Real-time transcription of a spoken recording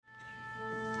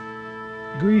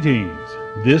Greetings,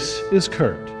 this is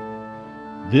Kurt.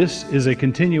 This is a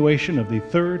continuation of the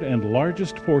third and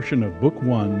largest portion of Book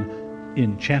 1,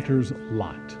 Enchanter'S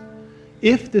Lot.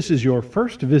 If this is your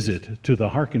first visit to the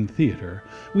Harken Theater,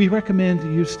 we recommend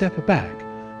you step back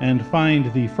and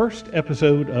find the first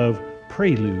episode of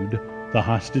Prelude, the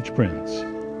Hostage Prince.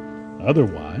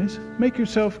 Otherwise, make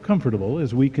yourself comfortable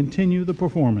as we continue the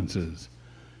performances.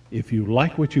 If you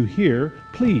like what you hear,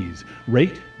 please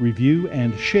rate, review,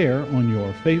 and share on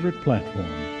your favorite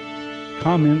platform.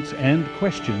 Comments and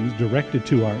questions directed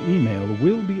to our email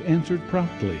will be answered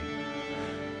promptly.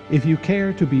 If you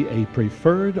care to be a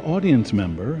preferred audience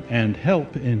member and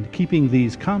help in keeping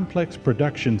these complex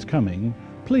productions coming,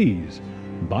 please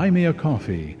buy me a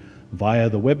coffee via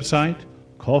the website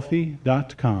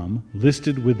ko-fi.com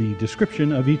listed with the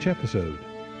description of each episode.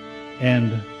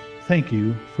 And thank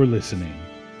you for listening.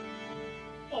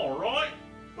 All right,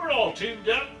 we're all tuned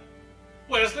up.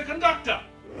 Where's the conductor?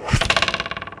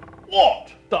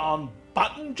 What? Darn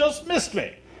button just missed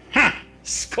me. Ha!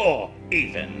 Score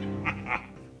even.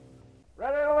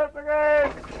 Ready to lift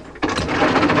again!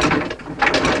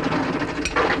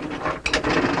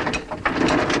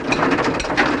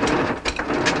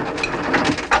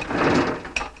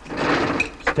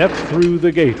 Step through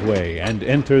the gateway and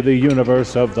enter the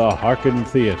universe of the Harken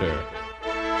Theater.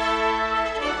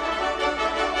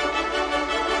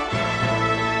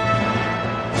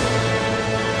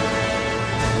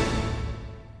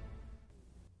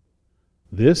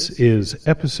 This is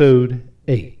Episode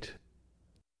 8.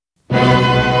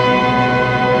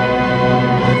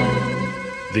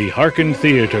 The Harken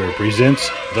Theater presents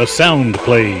the sound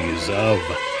plays of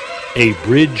A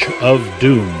Bridge of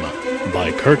Doom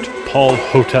by Kurt Paul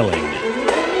Hotelling.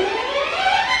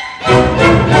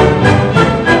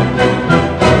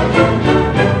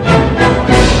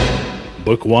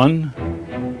 Book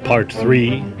 1, Part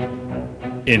 3,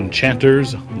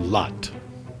 Enchanter'S Lot.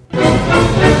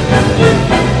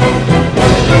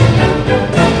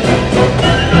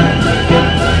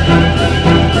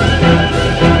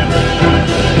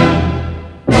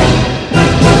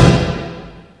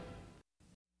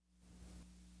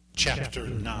 Chapter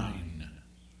 9.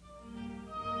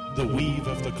 The weave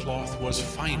of the cloth was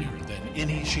finer than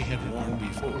any she had worn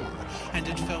before, and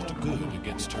it felt good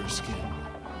against her skin.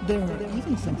 There are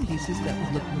even some pieces that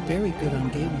would look very good on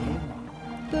Gawain,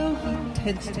 though he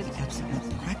tends to be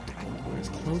absolutely practical where his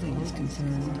clothing is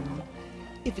concerned.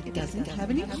 If it doesn't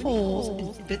have any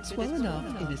holes and fits well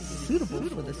enough and is suitable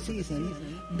for the season,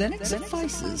 then it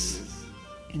suffices,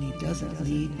 and he doesn't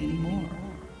need any more.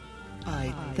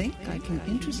 I think I can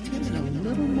interest him in a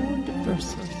little more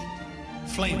diversity.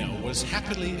 Flano was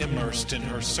happily immersed in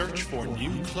her search for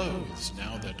new clothes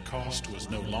now that cost was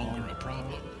no longer a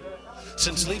problem.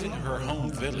 Since leaving her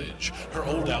home village, her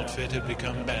old outfit had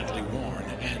become badly worn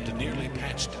and nearly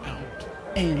patched out.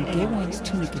 And Gawain's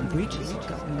tunic and breeches have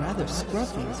gotten rather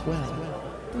scruffy as well,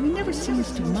 but he never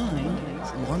seems to mind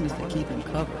as long as they keep him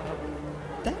covered.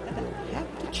 That will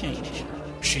have to change.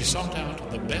 She sought out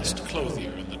the best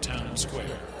clothier in the town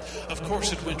square. Of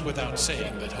course, it went without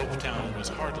saying that Hopetown was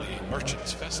hardly a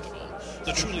merchant's festival,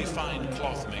 the truly fine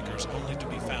cloth makers only to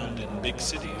be found in big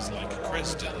cities like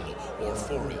Cresden or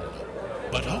Forin.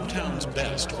 But Hopetown's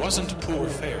best wasn't poor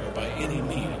fare by any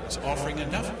means, offering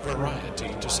enough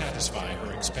variety to satisfy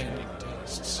her expanding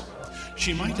tastes.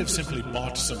 She might have simply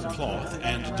bought some cloth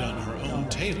and done her own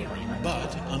tailoring,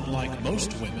 but unlike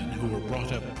most women who were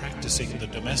brought up practicing the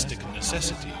domestic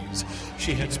necessities,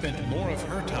 she had spent more of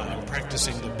her time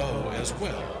practicing the bow as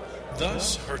well.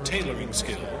 Thus, her tailoring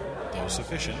skill, though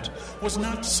sufficient, was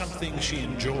not something she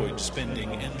enjoyed spending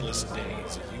endless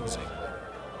days using.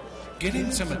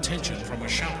 Getting some attention from a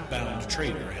shop-bound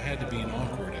trader had been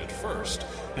awkward at first,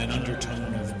 an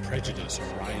undertone of prejudice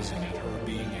arising at her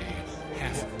being a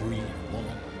half-breed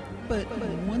woman. But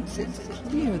once it's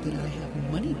clear that I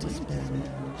have money to spend,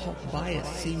 all bias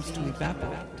seems to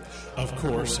evaporate. Of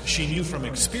course, she knew from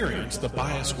experience the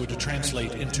bias would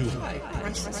translate into High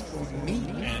prices for me.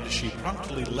 and she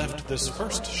promptly left this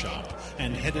first shop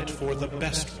and headed for the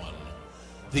best one.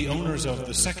 The owners of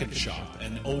the second shop,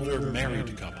 an older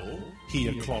married couple, he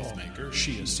a clothmaker,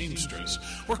 she a seamstress,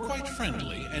 were quite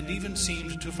friendly and even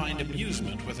seemed to find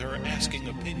amusement with her asking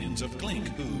opinions of Glink,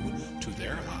 who, to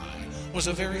their eye, was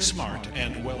a very smart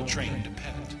and well-trained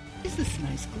pet. Is this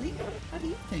nice, Glee? How do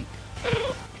you think?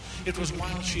 It was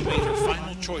while she made her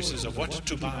final choices of what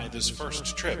to buy this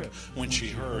first trip when she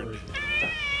heard...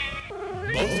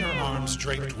 Both her arms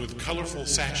draped with colorful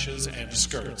sashes and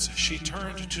skirts, she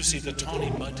turned to see the tawny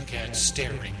mudcat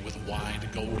staring with wide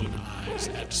golden eyes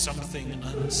at something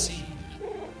unseen.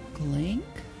 Glink?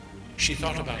 She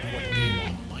thought about what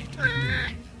Gawain might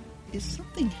move. Is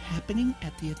something happening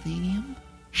at the Athenaeum?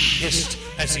 He hissed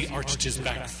as he arched his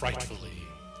back frightfully.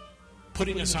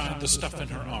 Putting aside the stuff in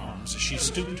her arms, she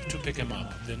stooped to pick him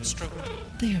up, then stroked him.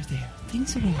 There.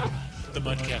 Things are all right. The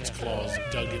mudcat's claws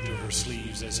dug into her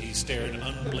sleeves as he stared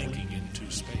unblinking into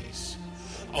space.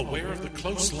 Aware of the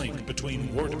close link between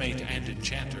wardmate and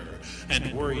enchanter,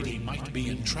 and worried he might be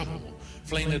in trouble,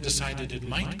 Flena decided it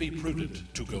might be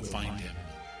prudent to go find him.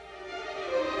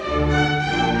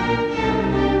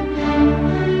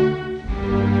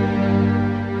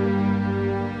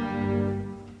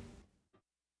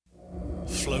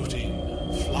 Floating,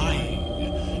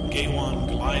 flying, Gawain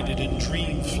glided in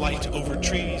dream flight over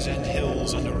trees and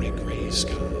hills under a gray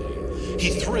sky. He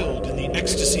thrilled in the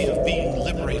ecstasy of being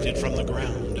liberated from the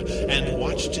ground and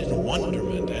watched in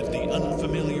wonderment at the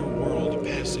unfamiliar world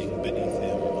passing beneath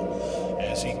him.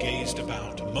 As he gazed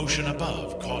about, motion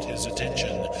above caught his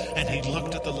attention, and he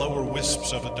looked at the lower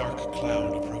wisps of a dark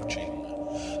cloud approaching.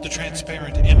 The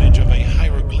transparent image of a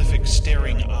hieroglyphic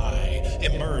staring eye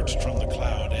emerged from the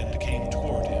cloud and came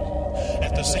toward him.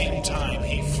 At the same time,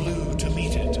 he flew to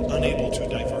meet it, unable to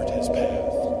divert his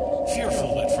path.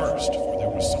 Fearful at first, for there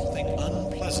was something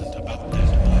unpleasant about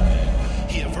that eye.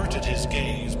 He averted his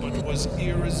gaze, but was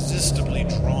irresistibly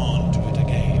drawn to it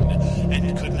again,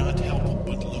 and could not help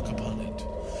but look upon it.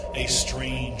 A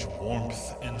strange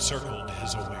warmth encircled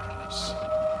his awareness.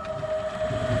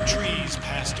 Trees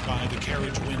passed by the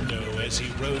carriage window as he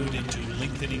rode into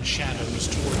lengthening shadows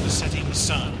toward the setting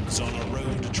suns on a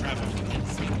road traveled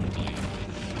infrequently.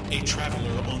 A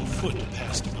traveler on foot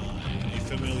passed by, a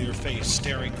familiar face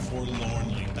staring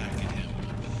forlornly back at him.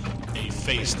 A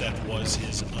face that was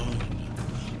his own.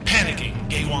 Panicking,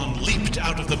 Gawain leaped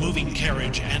out of the moving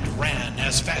carriage and ran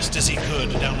as fast as he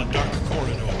could down a dark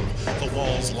corridor, the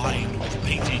walls lined with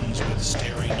paintings with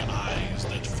staring eyes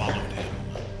that followed him.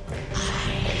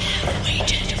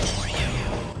 Waited for you.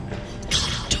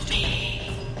 Come to me.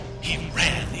 He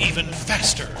ran even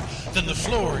faster. Then the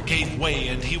floor gave way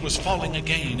and he was falling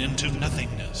again into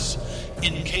nothingness.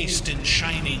 Encased in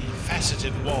shining,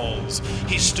 faceted walls,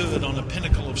 he stood on a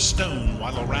pinnacle of stone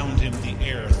while around him the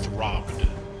air throbbed.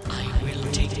 I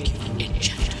will take you,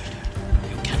 Enchanter.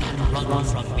 You cannot run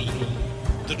from me.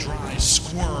 The dry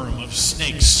squirm of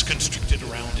snakes constricted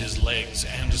around his legs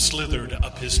and slithered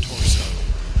up his torso.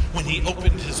 When he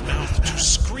opened his mouth to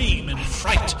scream in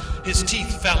fright, his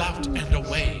teeth fell out and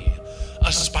away.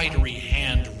 A spidery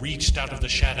hand reached out of the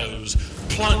shadows,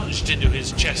 plunged into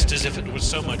his chest as if it was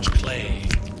so much clay.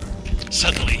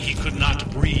 Suddenly he could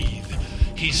not breathe.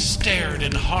 He stared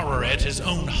in horror at his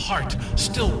own heart,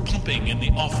 still pumping in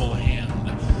the awful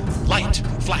hand. Light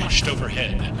flashed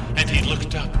overhead, and he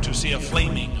looked up to see a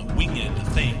flaming, winged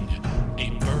thing, a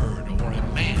bird or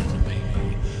a man,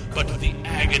 maybe. But the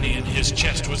agony in his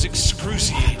chest was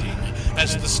excruciating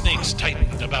as the snakes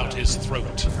tightened about his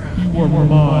throat. You are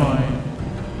mine.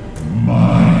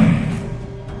 Mine.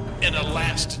 In a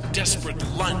last desperate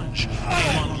lunge,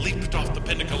 Gawain leaped off the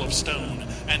pinnacle of stone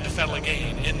and fell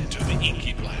again into the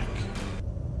inky black.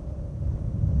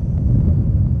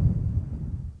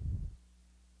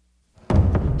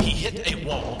 He hit a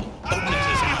wall, opened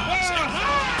his eyes, and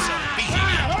found himself beating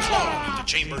and clawing at the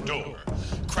chamber door.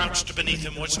 Crouched beneath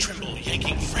him was Trimble,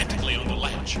 yanking frantically on the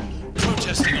latch.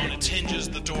 Protesting on its hinges,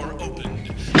 the door opened.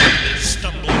 They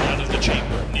stumbled out of the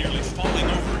chamber, nearly falling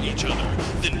over each other,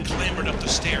 then clambered up the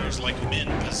stairs like men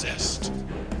possessed.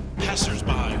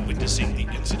 Passers-by witnessing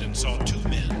the incident saw two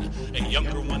men, a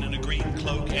younger one in a green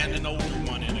cloak and an older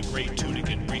one in a gray tunic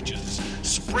and breeches,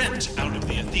 sprint out of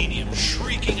the Athenaeum,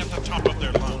 shrieking at the top of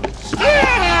their lungs.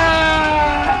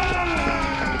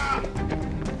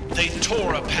 They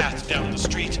tore a path down the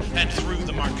street and through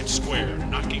the market square,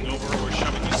 knocking over or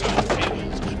shoving aside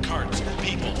tables, carts,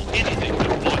 people, anything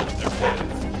that blocked their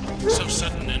path. So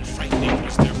sudden and frightening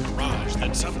was their barrage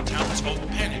that some townsfolk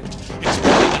panicked,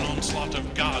 expecting an onslaught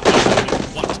of gods or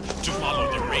what to follow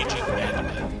the raging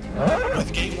madmen.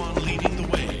 With Gawain leading the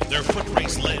way, their foot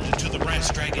race led to the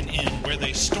Brass Dragon Inn, where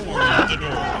they stormed the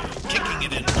doorway, kicking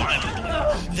it in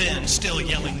violently, then, still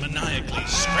yelling maniacally,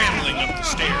 scrambling up the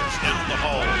stairs, down the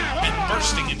hall, and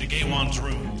bursting into Gawain's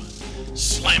room.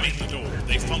 Slamming the door,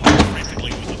 they fumbled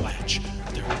frantically with the latch.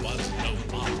 There was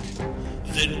no lock.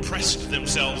 Then pressed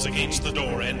themselves against the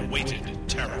door and waited,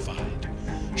 terrified.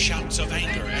 Shouts of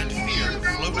anger and fear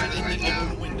floated in the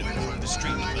open window from the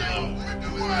street below.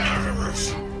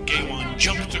 Murderers! Gawain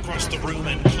jumped across the room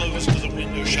and closed the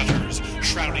window shutters,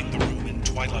 shrouding the room in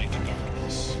twilight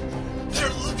darkness. They're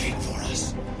looking for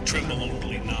us. Trimble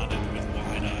only nodded with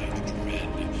wide-eyed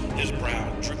dread, his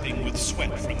brow dripping with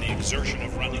sweat from the exertion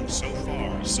of running so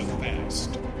far, so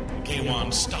fast.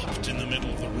 Gaiwan stopped in the middle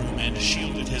of the room and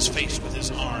shielded his face with his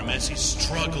arm as he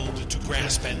struggled to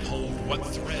grasp and hold what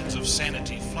threads of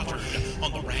sanity fluttered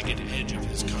on the ragged edge of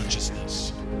his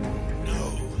consciousness.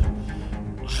 No,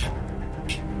 I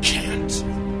can't,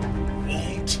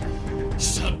 won't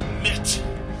submit.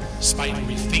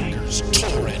 Spidery fingers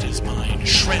tore at his mind,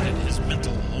 shredded his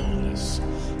mental wholeness.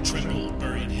 Trimble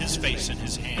buried his face in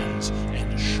his hands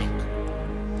and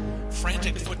shook.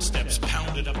 Frantic footsteps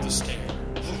pounded up the stair.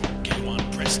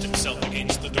 Gaiwan pressed himself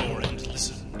against the door and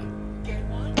listened.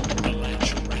 The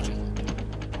latch rattled.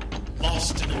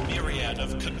 Lost in a myriad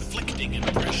of conflicting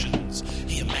impressions,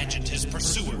 he imagined his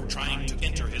pursuer trying to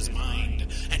enter his mind,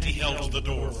 and he held the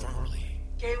door firmly.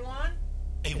 Gaiwan?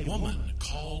 A woman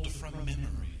called from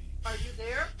memory. Are you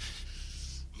there?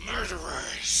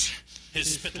 Murderers!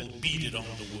 His spittle beaded on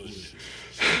the wood.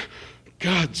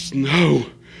 Gods, no!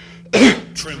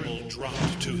 Trimble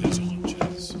dropped to his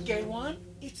haunches. Gaiwan,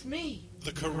 it's me.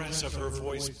 The caress of her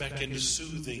voice beckoned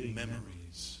soothing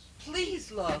memories.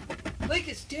 Please, love. Blake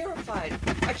is terrified.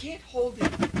 I can't hold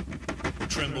him.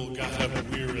 Trimble got up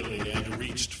wearily and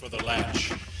reached for the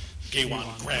latch. Gaiwan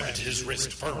grabbed his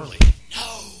wrist firmly.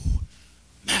 No!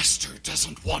 Master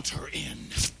doesn't want her in.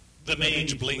 The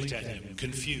mage blinked at him,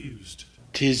 confused.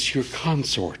 'Tis your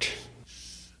consort.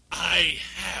 I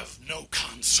have no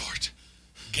consort.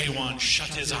 Gaiwan shut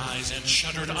his eyes and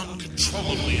shuddered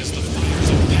uncontrollably as the fires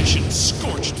of passion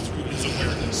scorched through his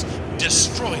awareness,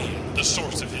 destroying the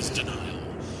source of his denial.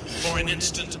 For an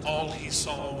instant, all he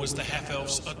saw was the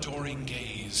half-elf's adoring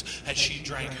gaze as she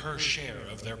drank her share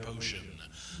of their potion.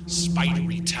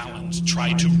 Spidery talons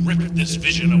tried to rip this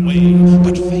vision away,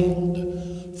 but failed.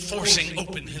 Forcing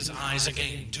open his eyes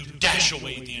again to dash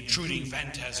away the intruding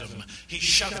phantasm, he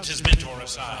shoved his mentor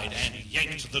aside and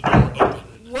yanked the door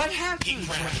open. What happened? He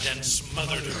grabbed and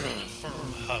smothered her in a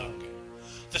firm hug.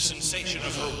 The sensation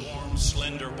of her warm,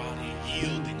 slender body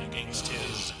yielding against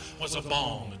his was a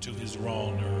balm to his raw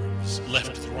nerves,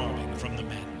 left throbbing from the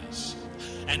madness.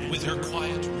 And with her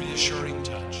quiet, reassuring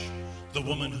touch, the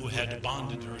woman who had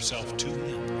bonded herself to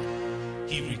him,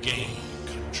 he regained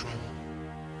control.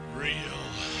 Real.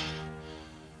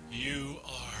 You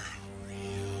are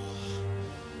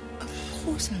real. Of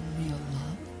course I'm real,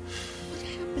 love. What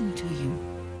happened to you?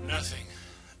 Nothing.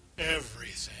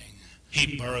 Everything.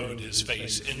 He burrowed his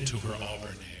face into her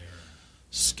auburn hair.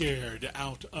 Scared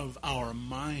out of our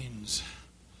minds.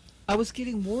 I was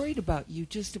getting worried about you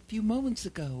just a few moments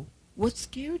ago. What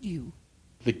scared you?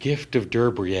 The gift of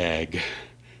Derbriag.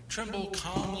 Trimble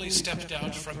calmly stepped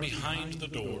out from behind the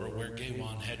door where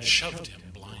Gaiwan had shoved him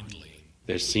blindly.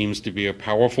 There seems to be a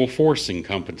powerful force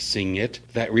encompassing it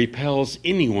that repels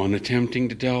anyone attempting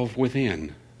to delve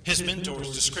within. His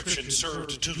mentor's description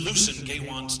served to loosen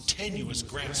Gaiwan's tenuous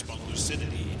grasp on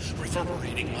lucidity,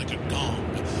 reverberating like a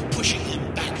gong, pushing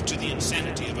him back to the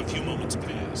insanity of a few moments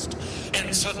past.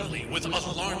 And suddenly, with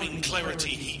alarming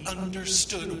clarity, he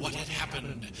understood what had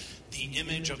happened. The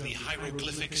image of the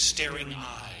hieroglyphic staring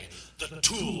eye, the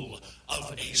tool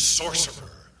of a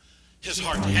sorcerer. His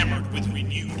heart hammered with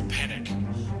renewed panic.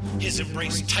 His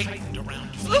embrace tightened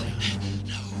around Flynn.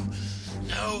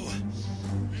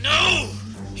 No!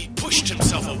 He pushed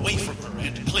himself away from her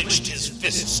and clenched his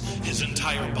fists, his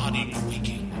entire body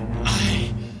quaking.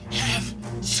 I have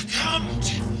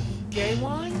succumbed.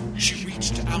 Gaiwan? She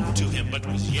reached out to him, but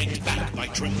was yanked back by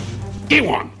Trimble.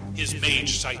 Gaiwan! His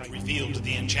mage sight revealed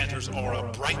the Enchanter's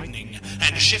aura brightening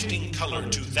and shifting color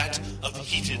to that of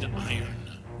heated iron.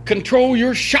 Control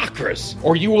your chakras,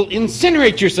 or you will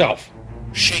incinerate yourself!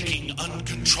 Shaking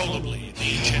uncontrollably,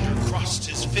 the Enchanter crossed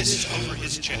his fist over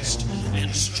his chest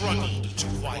and struggled to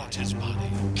quiet his body.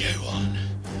 Gaiwan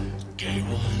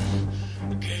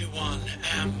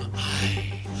am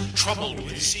I. Troubled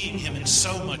with seeing him in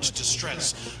so much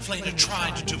distress, Flena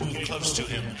tried to move close to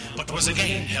him, but was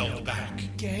again held back.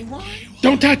 Gaiwan?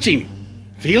 Don't touch him!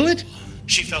 Feel it?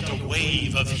 She felt a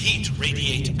wave of heat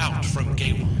radiate out from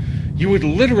Gaiwan. You would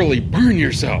literally burn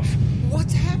yourself.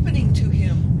 What's happening to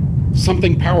him?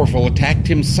 Something powerful attacked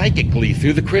him psychically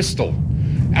through the crystal.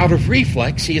 Out of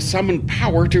reflex, he has summoned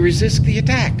power to resist the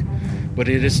attack. But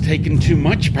it has taken too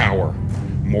much power,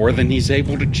 more than he's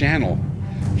able to channel.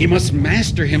 He must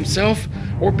master himself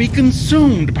or be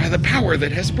consumed by the power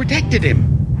that has protected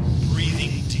him.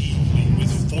 Breathing deeply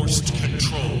with forced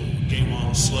control,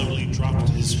 Gaiwan slowly dropped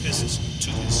his fists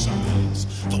to his sides,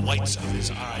 the whites of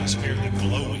his eyes fairly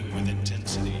glowing with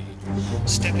intensity.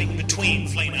 Stepping between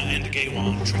Flena and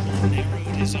Gaiwan, Trimble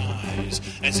narrowed his eyes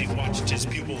as he watched his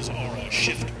pupil's aura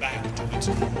shift back to its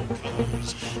normal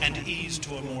colors and ease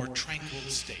to a more tranquil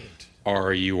state.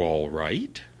 Are you all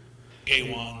right?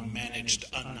 Gawain managed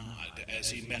a nod as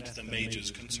he met the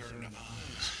mage's concerned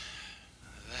eyes.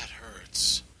 That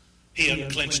hurts. He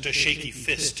unclenched a shaky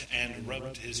fist and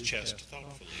rubbed his chest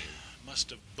thoughtfully. Must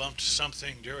have bumped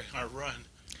something during our run.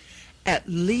 At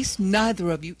least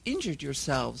neither of you injured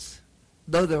yourselves,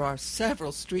 though there are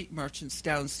several street merchants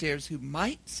downstairs who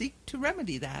might seek to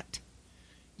remedy that.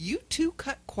 You two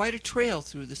cut quite a trail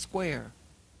through the square.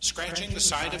 Scratching the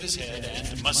side of his head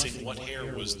and mussing what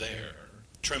hair was there,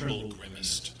 Trimble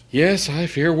grimaced. Yes, I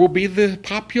fear we'll be the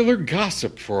popular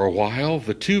gossip for a while,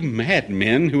 the two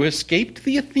madmen who escaped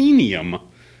the Athenaeum.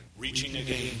 Reaching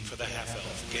again for the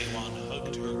half-elf, Gawain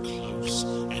hugged her close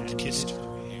and kissed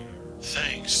her hair.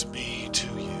 Thanks be to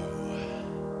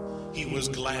you. He was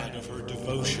glad of her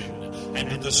devotion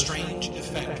and the strange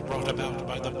effect brought about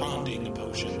by the bonding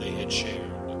potion they had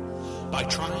shared. By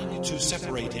trying to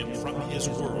separate him from his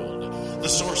world, the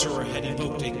sorcerer had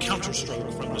evoked a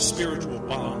counterstroke from the spiritual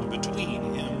bond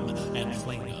between him and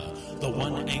Flena, the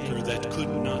one anchor that could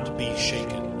not be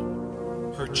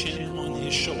shaken. Her chin on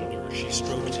his shoulder, she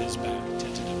stroked his back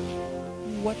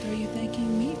tentatively. What are you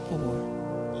thanking me for?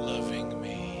 Loving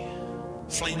me.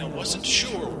 Flena wasn't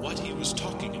sure what he was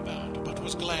talking about, but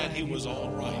was glad he was all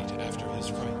right after his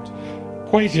fright.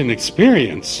 Quite an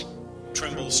experience.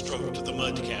 Trimble stroked the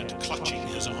mudcat, clutching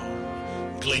his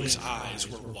arm. Glink's eyes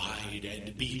were wide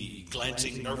and beady,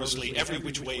 glancing nervously every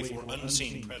which way for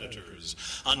unseen predators,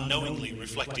 unknowingly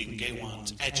reflecting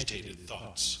Gawain's agitated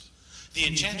thoughts. The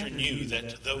enchanter knew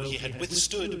that though he had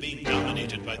withstood being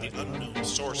dominated by the unknown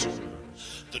sorcerer,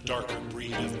 the darker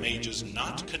breed of mages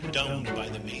not condoned by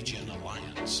the Magian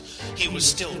Alliance, he was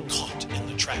still caught in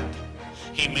the trap.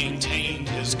 He maintained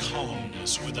his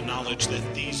calmness with the knowledge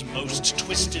that these most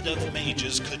twisted of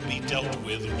mages could be dealt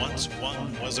with once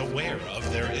one was aware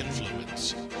of their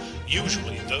influence.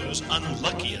 Usually those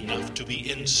unlucky enough to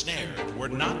be ensnared were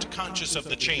not conscious of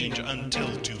the change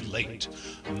until too late,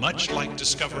 much like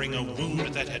discovering a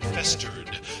wound that had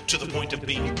festered to the point of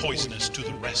being poisonous to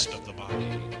the rest of the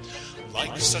body.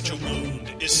 Like such a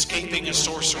wound, escaping a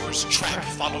sorcerer's trap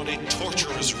followed a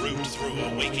torturous route through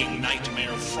a waking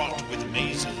nightmare fraught with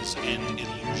mazes and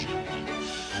illusion.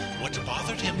 What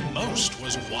bothered him most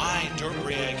was why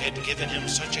Durbriag had given him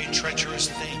such a treacherous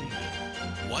thing.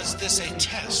 Was this a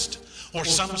test, or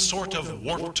some sort of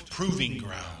warped proving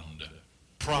ground?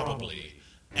 Probably,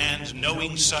 and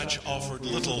knowing such offered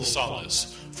little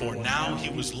solace, for now he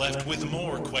was left with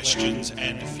more questions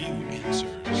and few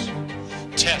answers.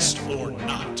 Test or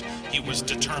not, he was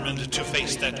determined to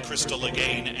face that crystal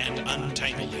again and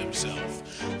untangle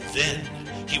himself. Then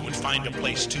he would find a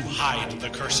place to hide the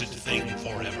cursed thing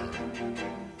forever.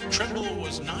 Trimble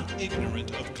was not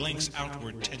ignorant of Glink's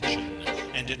outward tension,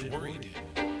 and it worried him.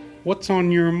 What's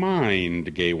on your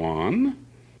mind, Gawain?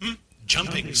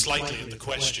 Jumping slightly at the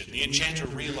question, the enchanter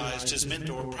realized his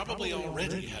mentor probably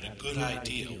already had a good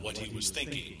idea what he was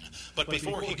thinking. But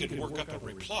before he could work up a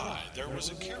reply, there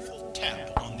was a careful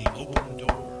tap on the open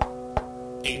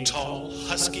door. A tall,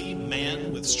 husky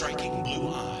man with striking blue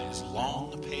eyes,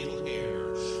 long, pale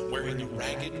hair, wearing a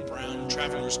ragged brown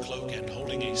traveler's cloak and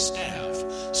holding a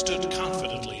staff, stood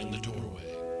confidently in the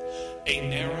doorway. A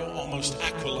narrow, almost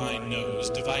aquiline nose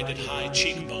divided high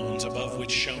cheekbones above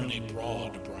which shone a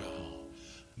broad brow.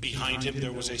 Behind him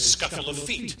there was a scuffle of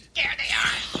feet. There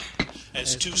they are!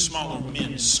 As two smaller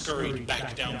men scurried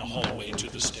back down the hallway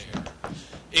to the stair.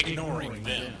 Ignoring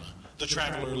them, the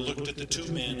traveler looked at the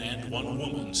two men and one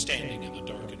woman standing in the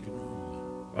darkened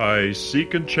room. I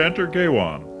seek Enchanter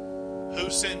Gawain.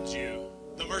 Who sent you?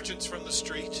 The merchants from the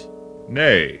street?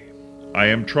 Nay, I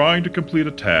am trying to complete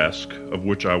a task of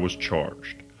which I was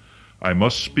charged. I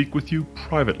must speak with you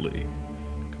privately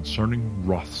concerning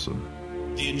Rothson.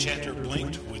 The enchanter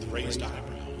blinked with raised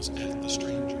eyebrows at the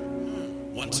stranger.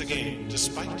 Once again,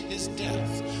 despite his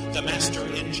death, the master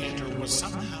enchanter was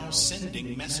somehow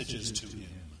sending messages to him.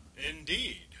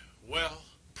 Indeed. Well,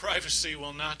 privacy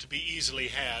will not be easily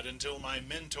had until my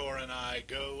mentor and I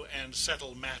go and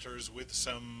settle matters with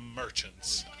some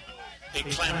merchants. A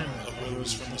clamor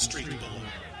arose from the street below.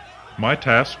 My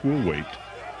task will wait.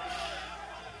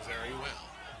 Very well.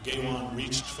 Gawain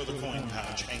reached for the coin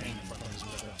pouch hanging from his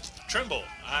belt. Trimble,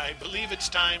 I believe it's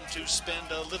time to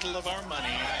spend a little of our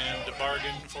money and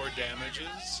bargain for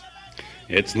damages.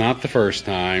 It's not the first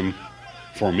time.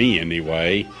 For me,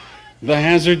 anyway. The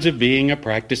hazards of being a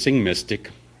practicing mystic.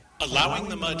 Allowing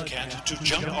the mudcat to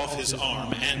jump off his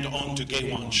arm and onto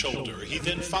Gawain's shoulder, he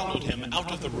then followed him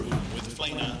out of the room with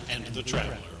Flena and the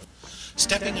traveler.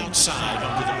 Stepping outside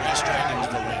onto the brass dragon's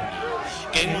veranda,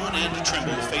 Gawain and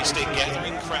Trimble faced a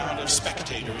gathering crowd of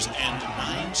spectators and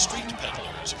 9 street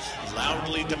peddlers,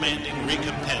 loudly demanding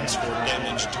recompense for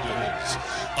damaged goods.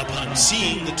 Upon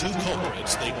seeing the 2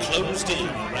 culprits, they closed in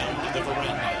around the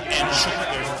veranda and shook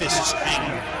their fists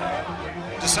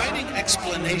angrily. Deciding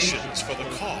explanations for the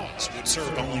cause would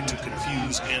serve only to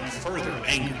confuse and further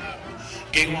anger them,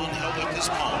 Gawain held up his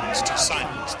palms to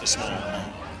silence the small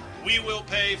mob. We will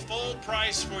pay full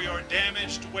price for your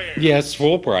damaged wares. Yes,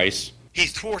 full price. He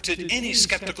thwarted any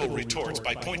skeptical retorts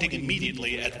by pointing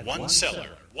immediately at one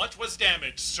seller. What was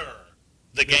damaged, sir?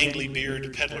 The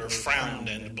gangly-bearded peddler frowned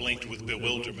and blinked with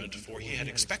bewilderment, for he had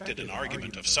expected an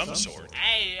argument of some sort.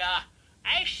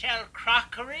 I sell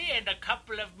crockery, and a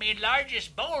couple of me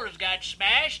largest bowls got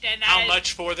smashed, and How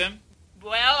much for them?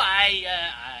 Well,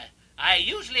 I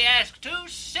usually ask 2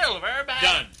 silver, but...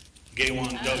 Done.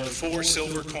 Gawain dug 4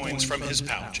 silver coins from his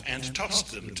pouch and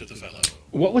tossed them to the fellow.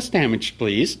 What was damaged,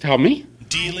 please? Tell me.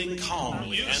 Dealing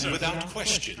calmly and without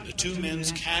question, the 2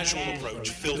 men's casual approach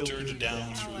filtered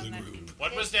down through the group.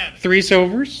 What was damaged? 3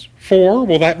 silvers? 4?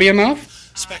 Will that be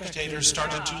enough? Spectators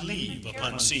started to leave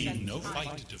upon seeing no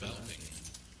fight developing.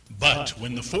 But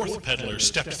when the 4th peddler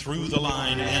stepped through the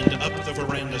line and up the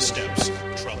veranda steps,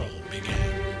 trouble began.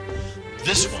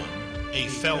 This one, a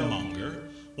fellmonger,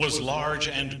 was large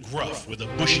and gruff, with a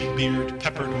bushy beard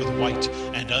peppered with white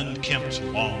and unkempt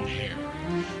long hair.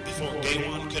 Before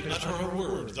Gawain could utter a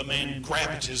word, the man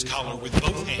grabbed his collar with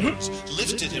both hands,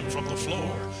 lifted him from the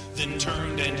floor, then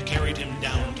turned and carried him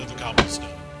down to the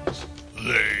cobblestones.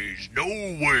 There's no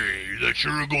way that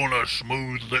you're gonna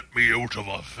smooth let me out of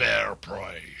a fair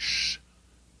price.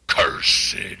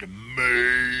 Cursed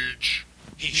mage!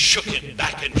 He shook him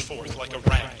back and forth like a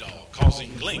rag doll, causing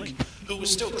Glink, who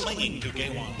was still clinging to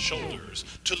Gawain's shoulders,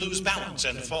 to lose balance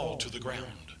and fall to the ground.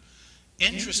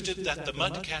 Interested that the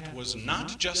mudcat was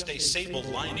not just a sable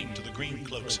lining to the green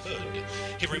cloak's hood,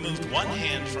 he removed one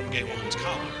hand from Gawain's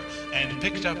collar and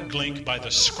picked up Glink by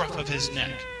the scruff of his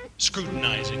neck,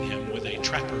 scrutinizing him with a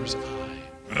trapper's eye.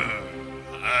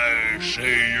 I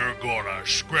say you're gonna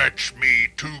scratch me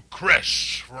 2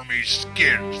 crests for me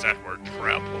skins that were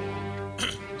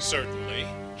trampled. Certainly.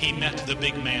 He met the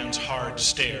big man's hard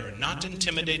stare, not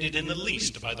intimidated in the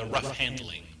least by the rough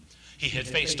handling. He had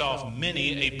faced off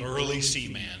many a burly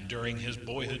seaman during his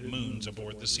boyhood moons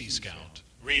aboard the Sea Scout.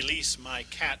 Release my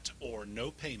cat or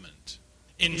no payment.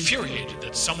 Infuriated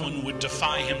that someone would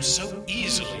defy him so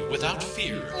easily without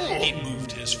fear, he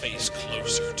moved his face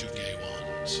closer to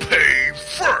Gawain's. Pay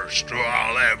first, or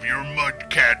I'll have your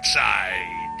mudcat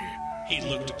side. He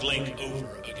looked Glink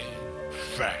over again.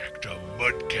 Fact, a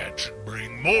mudcat should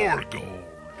bring more gold.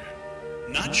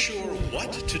 Not sure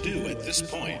what to do at this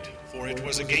point, for it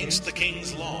was against the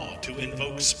king's law to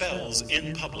invoke spells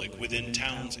in public within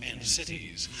towns and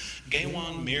cities.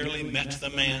 Gawain merely met the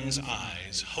man's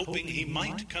eyes, hoping he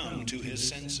might come to his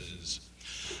senses.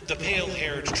 The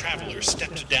pale-haired traveler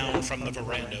stepped down from the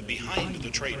veranda behind the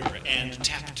trader and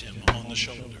tapped him on the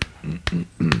shoulder.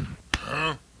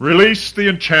 Release the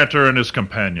enchanter and his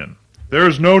companion. There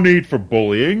is no need for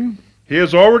bullying. He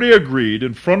has already agreed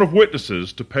in front of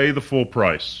witnesses to pay the full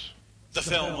price. The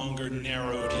fellmonger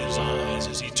narrowed his eyes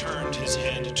as he turned his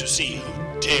head to see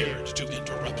who dared to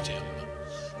interrupt him.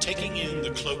 Taking in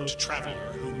the cloaked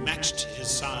traveler who matched his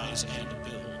size and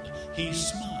build, he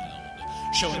smiled,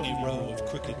 showing a row of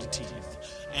crooked teeth,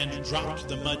 and dropped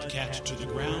the mudcat to the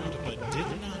ground, but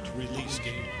did not release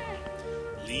Gawain.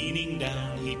 Leaning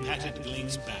down, he patted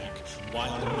Glink's back,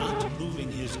 while not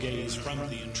moving his gaze from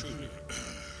the intruder.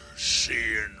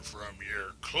 Seeing from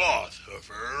your cloth,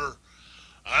 Hoofer,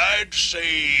 I'd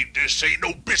say this ain't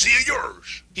no busy of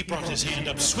yours. He brought his hand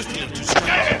up swiftly to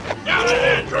strike, which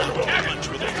blocked the punch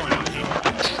with a firm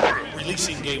hand.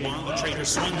 Releasing Gawain, the trader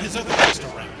swung his other fist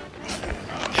around.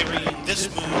 Parrying this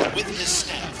move with his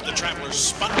staff, the traveler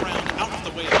spun around out of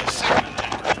the way of a second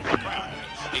attacker from the crowd,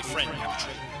 a friend of the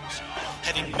trader's.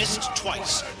 Having missed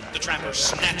twice, the trapper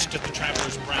snatched at the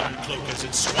traveler's brown cloak as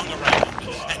it swung around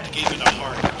and gave it a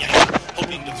hard yank,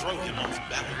 hoping to throw him off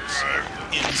balance.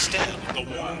 Instead, the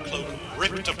warm cloak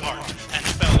ripped apart and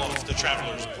fell off the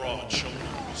traveler's broad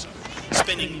shoulders.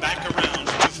 Spinning back around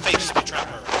to face the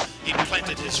trapper, he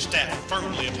planted his staff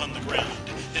firmly upon the ground,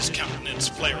 his countenance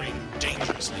flaring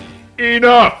dangerously.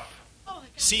 Enough!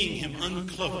 Seeing him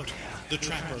uncloaked, the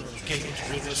trapper gaped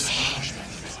with astonishment,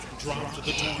 dropped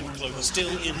the torn cloak still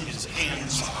in his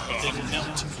hands, then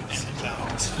knelt and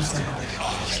bowed.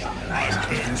 I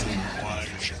can't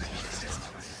oblige.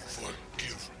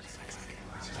 Forgive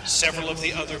me. Several of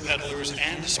the other peddlers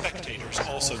and spectators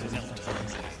also knelt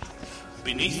humbly.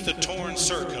 Beneath the torn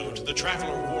surcoat, the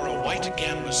traveler wore a white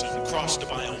gambeson crossed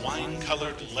by a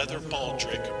wine-colored leather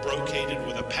baldric brocaded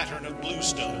with a pattern of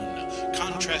bluestone,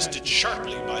 contrasted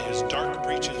sharply by his dark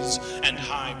breeches and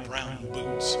high brown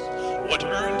boots. What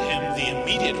earned him the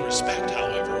immediate respect,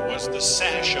 however, was the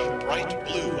sash of bright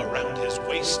blue around his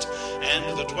waist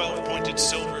and the 12-pointed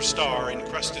silver star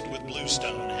encrusted with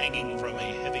bluestone hanging from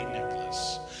a heavy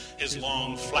necklace. His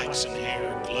long flaxen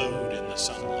hair glowed in the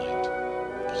sunlight.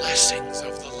 Blessings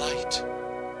of the light.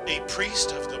 A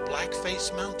priest of the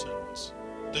Blackface Mountains.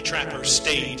 The trapper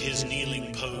stayed his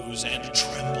kneeling pose and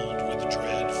trembled with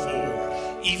dread,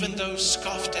 for, even though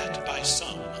scoffed at by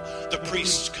some, the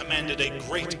priests commanded a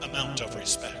great amount of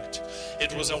respect.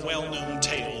 It was a well-known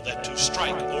tale that to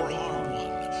strike or harm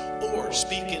one, or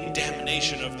speak in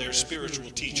damnation of their spiritual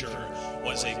teacher,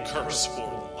 was a curse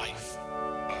for life.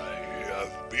 I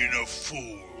have been a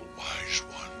fool, wise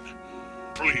one.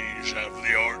 Please have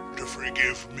the art to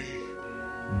forgive me.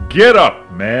 Get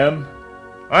up, man.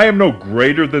 I am no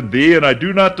greater than thee, and I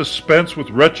do not dispense with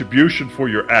retribution for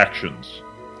your actions.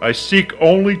 I seek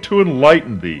only to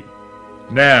enlighten thee.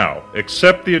 Now,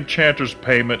 accept the Enchanter's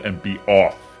payment and be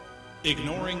off.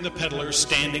 Ignoring the peddler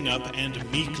standing up and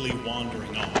meekly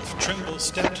wandering off, Trimble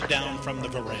stepped down from the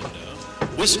veranda,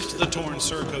 whisked the torn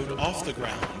surcoat off the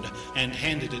ground, and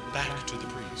handed it back to the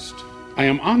priest. I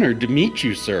am honored to meet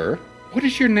you, sir. What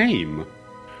is your name?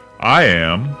 I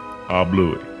am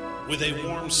Abluy. With a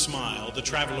warm smile, the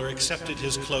traveler accepted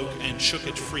his cloak and shook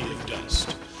it free of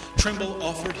dust. Trimble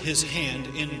offered his hand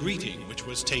in greeting, which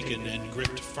was taken and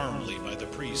gripped firmly by the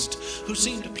priest, who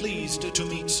seemed pleased to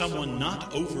meet someone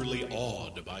not overly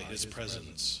awed by his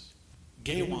presence.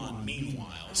 Gawain,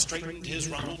 meanwhile, straightened his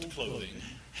rumpled clothing,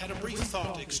 had a brief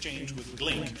thought exchange with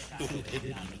Glink, who had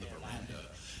hidden under the veranda,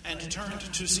 and turned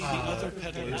to see the other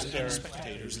peddlers and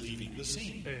spectators leaving the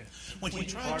scene. When he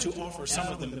tried to offer some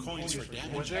of them coins for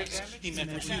damages, he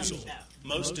met refusal,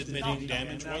 most admitting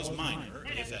damage was minor,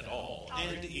 if at all,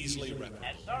 and easily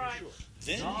reparable.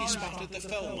 Then he spotted the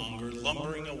fellmonger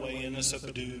lumbering away in a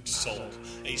subdued sulk,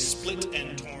 a split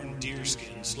and torn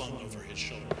deerskin slung over his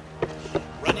shoulder.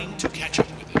 Running to catch up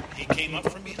with him, he came up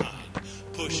from behind,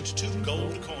 pushed 2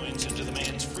 gold coins into the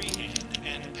man's free hand,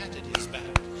 and patted his back.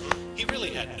 He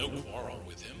really had no quarrel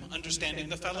with him, understanding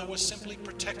the fellow was simply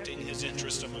protecting his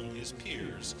interest among his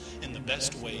peers in the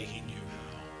best way he knew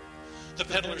how. The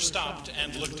peddler stopped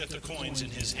and looked at the coins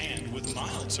in his hand with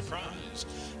mild surprise,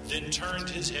 then turned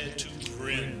his head to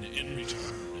grin in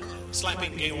return.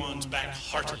 Slapping Gawain's back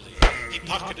heartily, he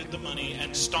pocketed the money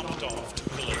and stomped off to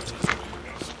collect his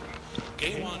wares.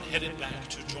 Gawain headed back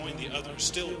to join the others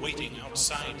still waiting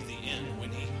outside the inn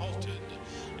when he halted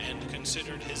and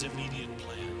considered his immediate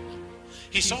plan.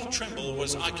 He saw Trimble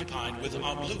was occupied with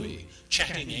Abluy,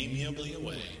 chatting amiably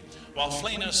away, while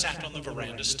Flena sat on the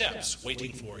veranda steps,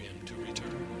 waiting for him to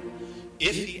return.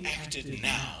 If he acted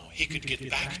now, he could get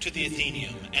back to the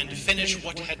Athenaeum and finish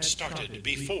what had started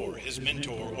before his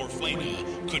mentor or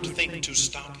Flena could think to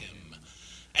stop him.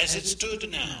 As it stood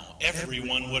now,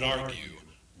 everyone would argue,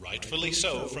 rightfully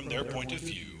so from their point of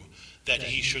view, that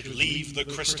he should leave the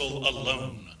crystal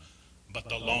alone. But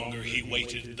the longer he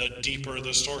waited, the deeper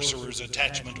the sorcerer's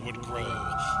attachment would grow,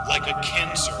 like a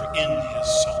cancer in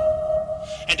his soul.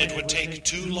 And it would take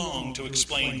too long to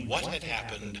explain what had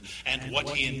happened and what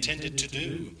he intended to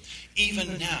do.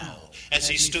 Even now, as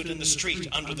he stood in the street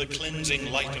under the cleansing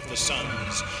light of the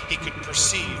suns, he could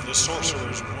perceive the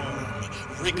sorcerer's worm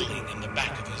wriggling in the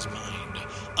back of his mind,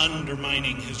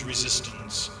 undermining his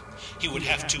resistance. He would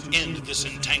have to end this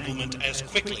entanglement as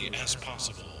quickly as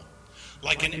possible.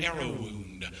 Like an arrow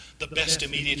wound, the best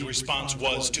immediate response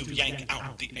was to yank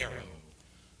out the arrow.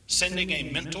 Sending a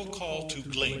mental call to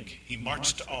Glink, he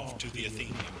marched off to the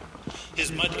Athenaeum. His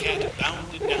mudcat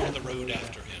bounded down the road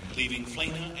after him, leaving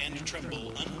Flena and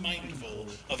Trimble unmindful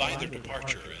of either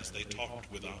departure as they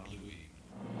talked with Abluy.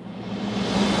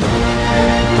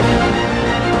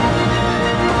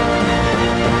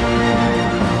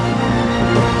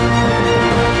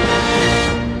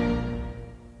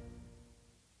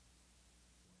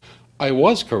 I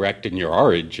was correct in your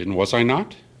origin, was I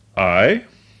not? Aye,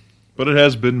 but it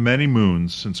has been many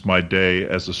moons since my day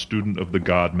as a student of the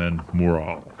godman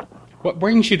Mural. What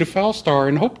brings you to Falstar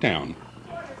and Hopetown?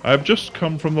 I have just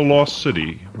come from the Lost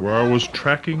City, where I was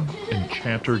tracking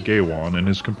Enchanter Gawain and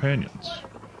his companions.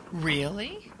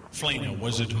 Really? Flena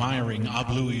was admiring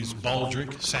Abluy's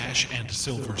baldric, sash, and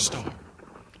silver star.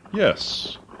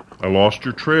 Yes, I lost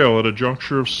your trail at a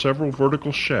juncture of several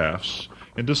vertical shafts,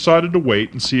 and decided to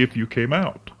wait and see if you came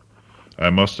out. I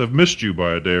must have missed you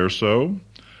by a day or so.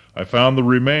 I found the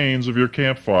remains of your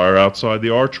campfire outside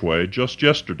the archway just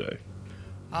yesterday.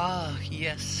 Ah,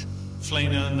 yes.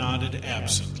 Flena nodded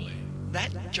absently.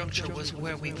 That juncture was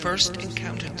where we first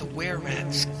encountered the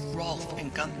were-rats, Rolf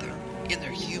and Gunther, in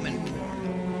their human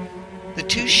form. The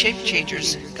two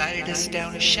shape-changers guided us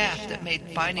down a shaft that made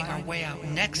finding our way out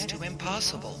next to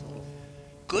impossible.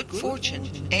 Good fortune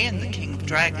and the King of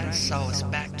Dragons saw us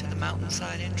back to the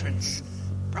mountainside entrance,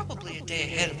 probably a day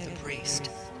ahead of the priest.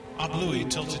 Ablui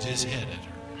tilted his head at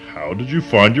her. How did you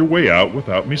find your way out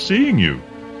without me seeing you?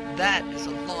 That is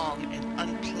a long and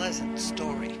unpleasant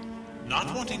story.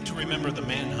 Not wanting to remember the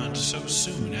manhunt so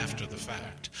soon after the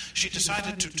fact, she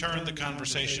decided to turn the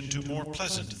conversation to more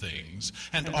pleasant things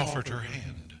and offered her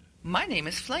hand. My name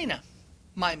is Flena.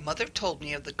 My mother told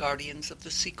me of the Guardians of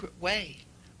the Secret Way.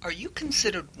 Are you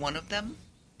considered one of them?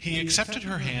 He accepted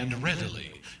her hand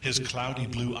readily, his cloudy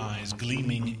blue eyes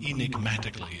gleaming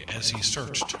enigmatically as he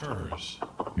searched hers.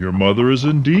 Your mother is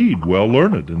indeed well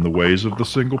learned in the ways of the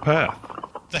single path.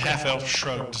 The half-elf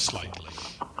shrugged slightly.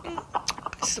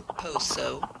 I suppose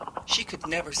so. She could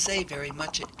never say very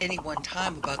much at any one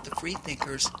time about the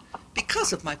freethinkers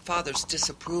because of my father's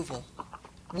disapproval.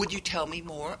 Would you tell me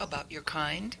more about your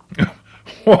kind?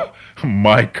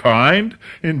 My kind?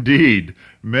 Indeed,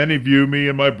 many view me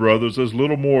and my brothers as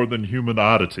little more than human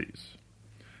oddities.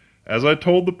 As I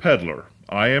told the peddler,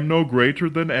 I am no greater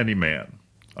than any man.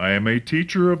 I am a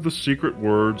teacher of the secret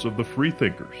words of the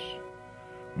freethinkers.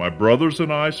 My brothers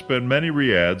and I spend many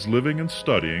riads living and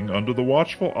studying under the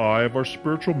watchful eye of our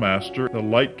spiritual master, the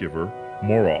light-giver,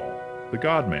 Moral, the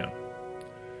God-man.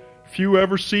 Few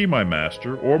ever see my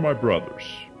master or my brothers,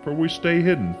 for we stay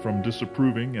hidden from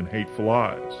disapproving and hateful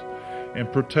eyes,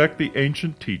 and protect the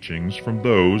ancient teachings from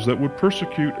those that would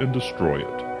persecute and destroy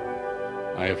it.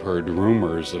 I have heard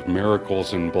rumors of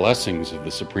miracles and blessings of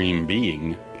the Supreme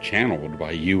Being channeled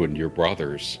by you and your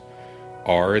brothers.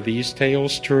 Are these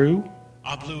tales true?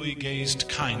 Ablui gazed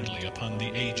kindly upon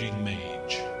the aging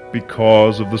mage.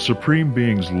 Because of the Supreme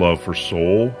Being's love for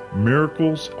soul,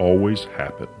 miracles always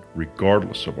happen,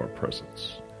 regardless of our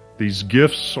presence. These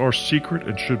gifts are secret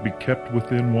and should be kept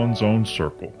within one's own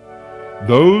circle.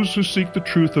 Those who seek the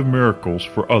truth of miracles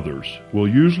for others will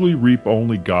usually reap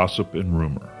only gossip and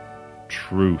rumor.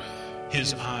 Truth.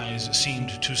 His eyes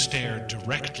seemed to stare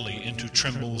directly into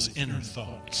Trimble's inner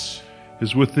thoughts.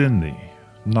 Is within thee,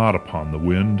 not upon the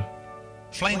wind.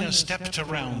 Flena stepped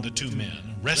around the two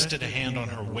men, rested a hand on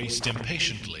her waist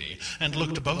impatiently, and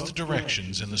looked both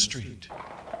directions in the street.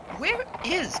 Where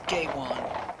is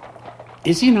Gaywan?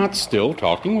 Is he not still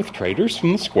talking with traders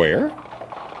from the square?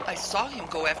 I saw him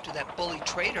go after that bully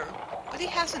trader, but he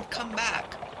hasn't come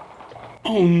back.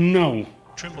 Oh, no.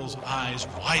 Trimble's eyes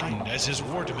widened as his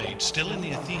wardmate, still in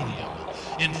the Athenaeum,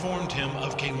 informed him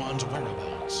of Gaywan's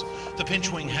whereabouts. The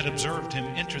pinchwing had observed him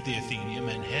enter the Athenaeum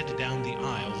and head down the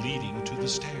aisle leading to the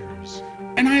stairs.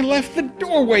 And I left the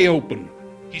doorway open.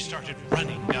 He started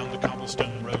running down the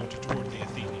cobblestone road toward the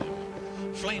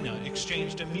Athenaeum. Flena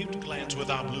exchanged a mute glance with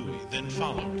Ablui, then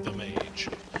followed the mage.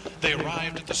 They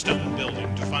arrived at the stone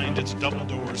building to find its double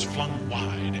doors flung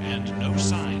wide and no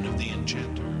sign of the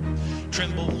enchanter.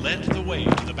 Trimble led the way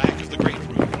to the back of the great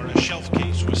room where a shelf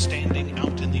case was standing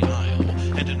out in the aisle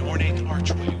and an ornate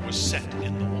archway was set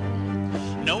in the wall.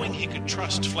 Knowing he could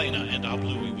trust Flena and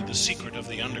Ablui with the secret of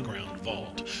the underground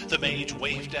vault, the mage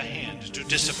waved a hand to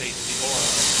dissipate the aura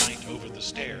of night over the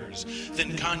stairs,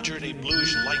 then conjured a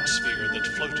bluish light sphere that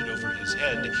floated over his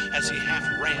head as he half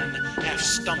ran, half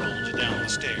stumbled down the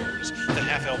stairs, the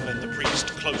half-elf and the priest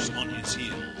close on his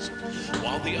heels.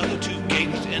 While the other two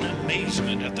gaped in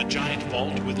amazement at the giant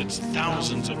vault with its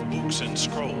thousands of books and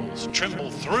scrolls, Trimble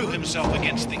threw himself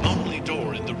against the only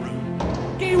door in the room.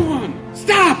 Gaywan,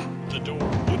 stop! The door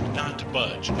would not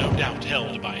budge, no doubt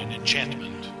held by an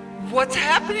enchantment. What's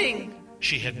happening?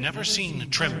 She had never seen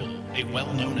Trimble, a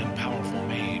well-known and powerful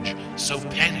mage, so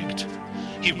panicked.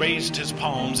 He raised his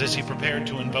palms as he prepared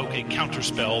to invoke a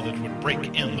counterspell that would break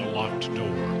in the locked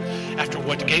door. After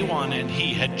what Gaywan and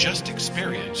he had just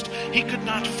experienced, he could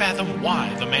not fathom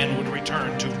why the man would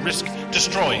return to risk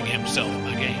destroying himself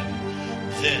again.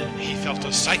 Then he felt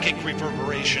a psychic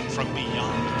reverberation from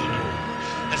beyond the door,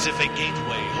 as if a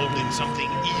gateway holding something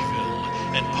evil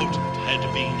and potent had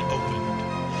been opened.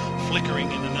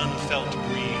 Flickering in an unfelt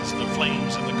breeze, the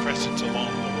flames and the crescents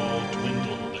along the wall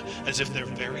dwindled, as if their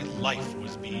very life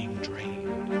was being drained.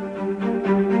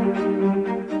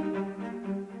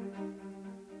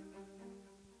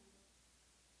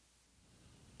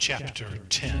 Chapter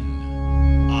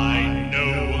 10. I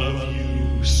know of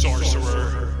you,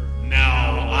 sorcerer.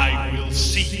 Now I will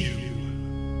see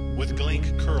you. With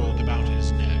Glink curled about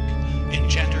his neck,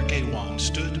 Enchanter Gawain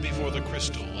stood before the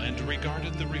crystal and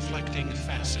regarded the reflecting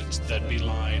facets that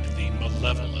belied the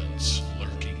malevolence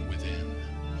lurking within.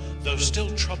 Though still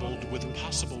troubled with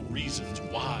possible reasons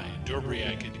why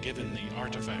Derbriag had given the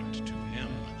artifact to him,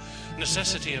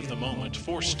 necessity of the moment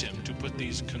forced him to put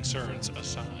these concerns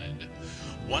aside.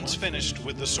 Once finished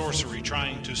with the sorcery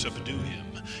trying to subdue him,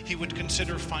 he would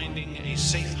consider finding a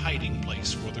safe hiding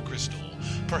place for the crystal,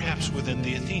 perhaps within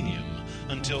the Athenium,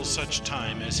 until such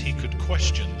time as he could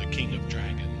question the King of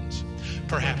Dragons.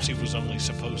 Perhaps he was only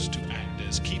supposed to act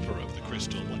as keeper of the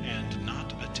crystal and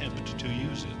not attempt to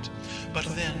use it. But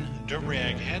then,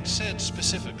 Derbriag had said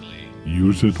specifically,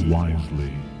 "Use it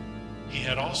wisely." He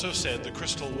had also said the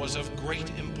crystal was of great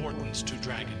importance to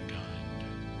dragonkind.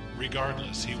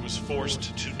 Regardless, he was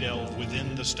forced to delve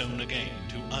within the stone again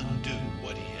to undo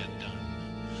what he had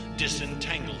done,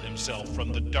 disentangle himself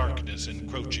from the darkness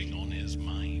encroaching on his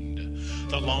mind.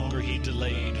 The longer he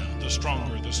delayed, the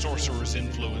stronger the sorcerer's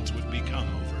influence would become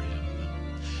over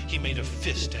him. He made a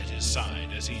fist at his side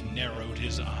as he narrowed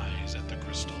his eyes at the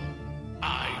crystal.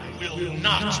 I will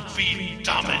not be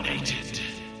dominated.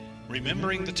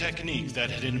 Remembering the technique that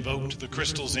had invoked the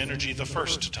crystal's energy the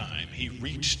first time, he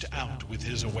reached out with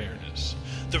his awareness.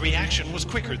 The reaction was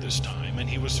quicker this time, and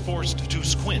he was forced to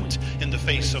squint in the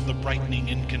face of the brightening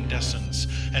incandescence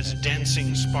as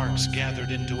dancing sparks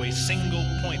gathered into a single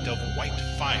point of white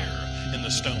fire in the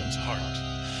stone's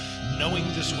heart. Knowing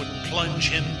this would plunge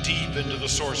him deep into the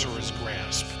sorcerer's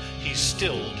grasp, he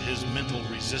stilled his mental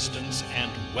resistance and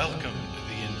welcomed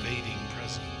the invading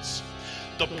presence.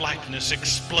 The blackness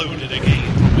exploded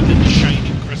again from within the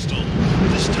shining crystal,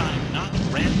 this time not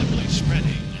randomly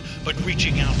spreading, but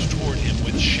reaching out toward him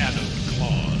with shadowed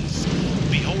claws.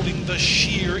 Beholding the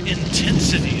sheer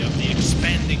intensity of the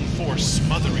expanding force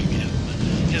smothering him,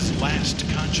 his last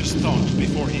conscious thought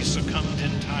before he succumbed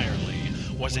entirely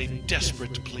was a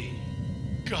desperate plea.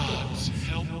 Gods,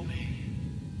 help me.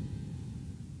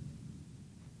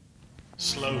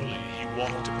 Slowly, he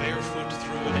walked barefoot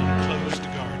through an enclosed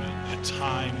garden, its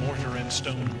high mortar and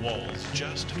stone walls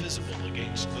just visible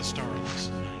against the starless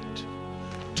night.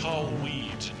 Tall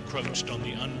weeds encroached on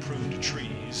the unpruned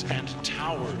trees and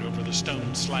towered over the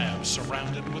stone slabs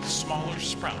surrounded with smaller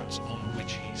sprouts on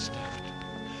which he stepped.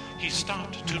 He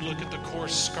stopped to look at the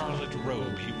coarse scarlet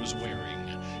robe he was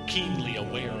wearing, keenly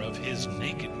aware of his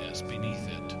nakedness beneath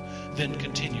it, then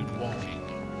continued walking.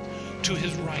 To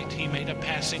his right, he made a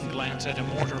passing glance at a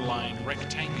mortar-lined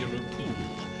rectangular pool,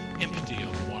 empty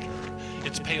of water,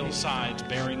 its pale sides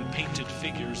bearing painted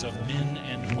figures of men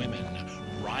and women,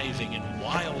 writhing in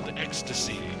wild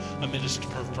ecstasy amidst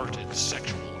perverted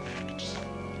sexual acts.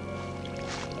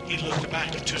 He looked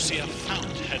back to see a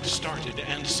fount had started,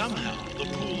 and somehow the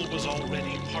pool was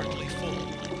already partly full.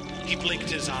 He blinked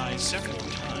his eyes several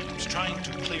times, trying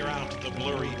to clear out the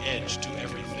blurry edge to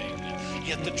everything.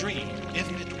 Yet the dream, if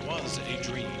it was a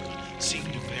dream,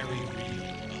 seemed very real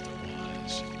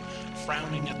otherwise.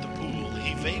 Frowning at the pool,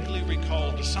 he vaguely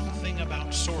recalled something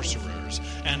about sorcerers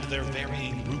and their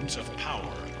varying roots of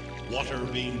power, water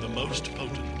being the most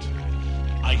potent.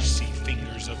 Icy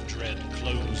fingers of dread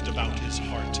closed about his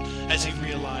heart as he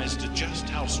realized just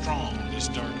how strong this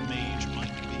dark mage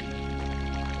might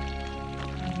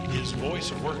be. His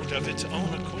voice worked of its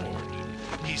own accord.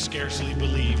 He scarcely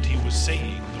believed he was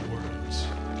saying the words.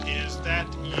 Is that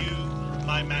you,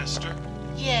 my master?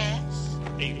 Yes.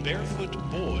 A barefoot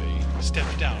boy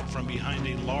stepped out from behind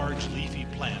a large leafy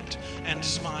plant and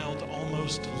smiled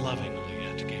almost lovingly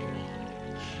at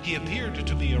Gawain. He appeared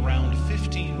to be around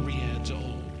 15 riads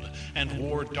old and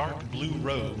wore dark blue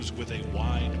robes with a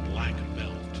wide black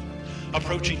belt.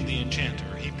 Approaching the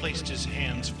enchanter, he placed his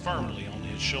hands firmly on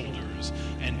his shoulders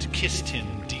and kissed him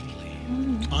deeply.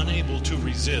 Unable to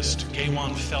resist,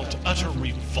 Gawain felt utter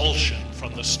revulsion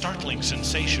from the startling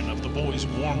sensation of the boy's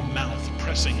warm mouth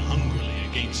pressing hungrily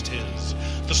against his,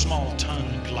 the small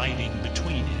tongue gliding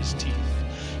between his teeth.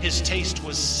 His taste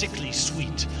was sickly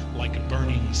sweet, like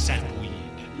burning sapweed.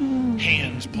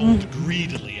 Hands pulled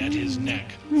greedily at his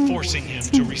neck, forcing him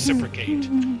to reciprocate,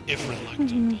 if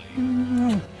reluctantly.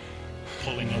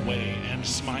 Pulling away and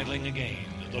smiling again,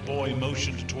 the boy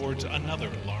motioned towards another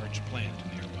large plant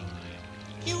nearby.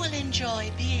 You will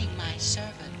enjoy being my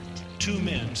servant. Two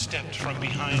men stepped from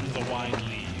behind the wide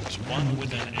leaves, one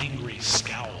with an angry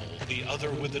scowl, the other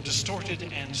with a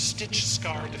distorted and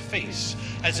stitch-scarred face,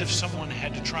 as if someone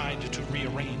had tried to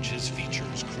rearrange his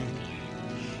features crudely.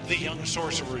 The young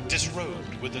sorcerer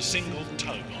disrobed with a single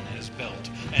tug on his belt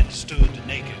and stood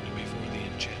naked before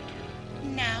the enchanter.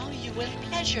 Now you will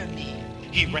pleasure me.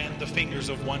 He ran the fingers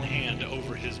of one hand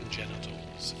over his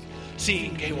genitals.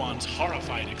 Seeing Gawain's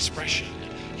horrified expression,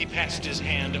 He passed his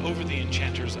hand over the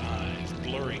enchanter's eyes,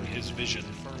 blurring his vision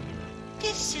further.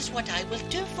 This is what I will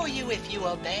do for you if you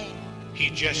obey. He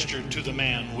gestured to the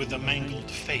man with the mangled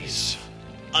face.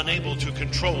 Unable to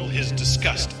control his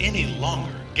disgust any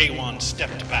longer, Gawain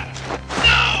stepped back.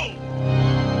 No!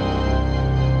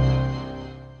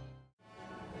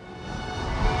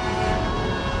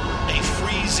 A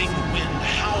freezing wind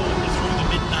howled through the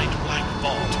midnight black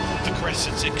vault, the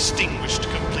crescents extinguished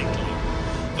completely.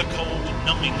 The cold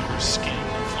numbing her skin,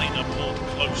 Flena pulled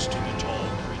close to the tall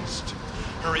priest.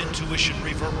 Her intuition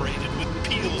reverberated with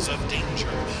peals of danger,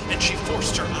 and she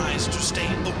forced her eyes to stay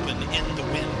open in the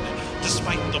wind,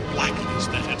 despite the blackness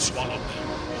that had swallowed them.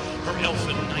 Her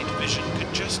elfin night vision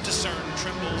could just discern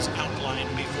Trimble's outline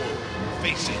before her,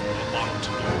 facing the locked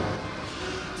door.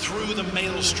 Through the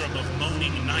maelstrom of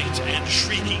moaning night and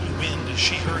shrieking wind,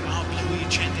 she heard Ablui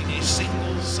chanting a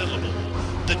single syllable,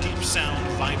 the deep sound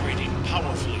vibrating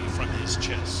powerfully from his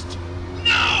chest.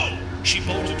 No! She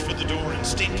bolted for the door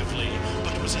instinctively,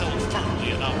 but was held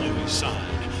firmly at Ablui's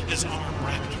side, his arm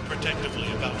wrapped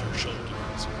protectively about her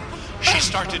shoulders. She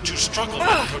started to struggle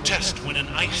and protest when an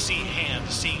icy hand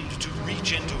seemed to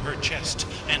reach into her chest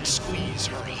and squeeze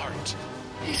her heart.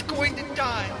 He's going to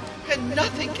die, and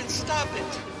nothing can stop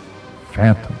it.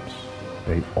 Phantoms.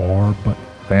 They are but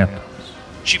phantoms.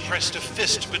 She pressed a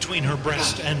fist between her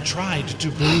breast and tried to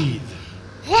breathe.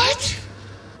 What?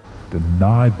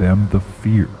 Deny them the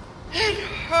fear. It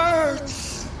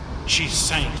hurts. She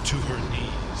sank to her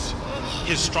knees.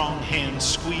 His strong hand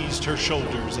squeezed her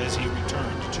shoulders as he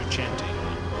returned to chanting.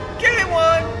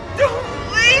 Gawain,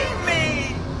 don't leave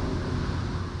me!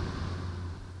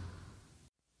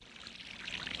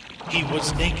 He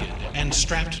was naked and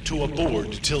strapped to a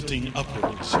board tilting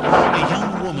upwards. A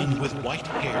young woman with white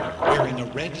hair, wearing a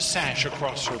red sash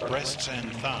across her breasts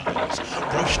and thighs,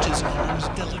 brushed his arms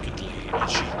delicately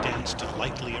as she danced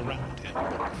lightly around him.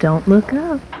 Don't look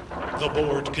up. The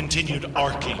board continued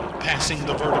arcing, passing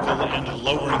the vertical and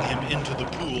lowering him into the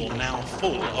pool, now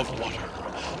full of water.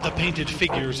 The painted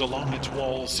figures along its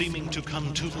walls seeming to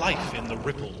come to life in the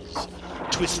ripples.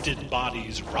 Twisted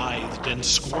bodies writhed and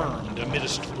squirmed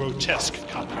amidst grotesque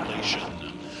copulation.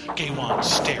 Gawain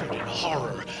stared in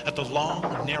horror at the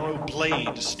long, narrow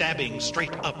blade stabbing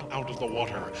straight up out of the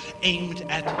water, aimed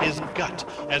at his gut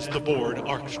as the board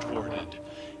arced toward it.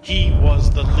 He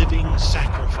was the living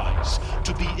sacrifice,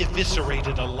 to be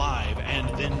eviscerated alive and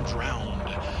then drowned,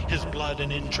 his blood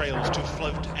and entrails to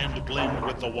float and blend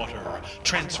with the water,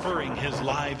 transferring his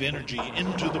live energy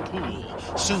into the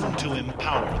pool, soon to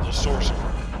empower the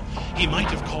sorcerer. He might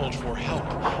have called for help,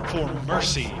 for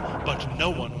mercy, but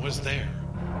no one was there.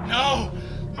 No!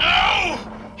 No!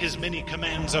 His many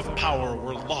commands of power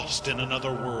were lost in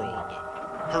another world.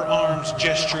 Her arms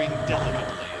gesturing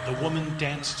delicately, the woman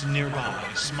danced nearby,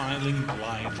 smiling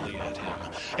blithely at him,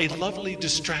 a lovely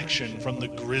distraction from the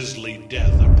grisly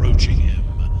death approaching him.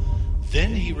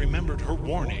 Then he remembered her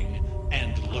warning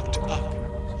and looked up.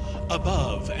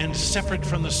 Above and separate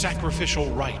from the sacrificial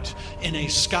rite, in a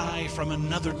sky from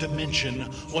another dimension,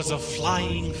 was a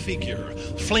flying figure,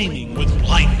 flaming with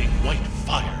blinding white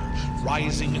fire,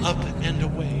 rising up and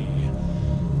away.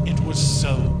 It was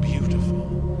so beautiful.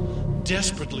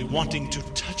 Desperately wanting to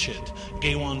touch it,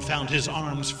 Gawain found his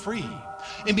arms free.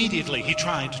 Immediately he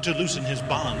tried to loosen his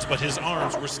bonds, but his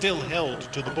arms were still held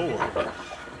to the board.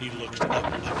 He looked up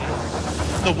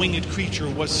again. The winged creature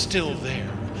was still there.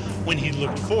 When he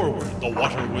looked forward, the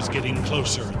water was getting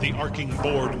closer, the arcing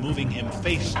board moving him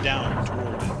face down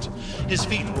toward it. His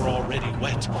feet were already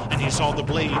wet, and he saw the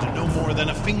blade no more than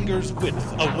a finger's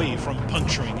width away from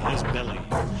puncturing his belly.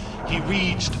 He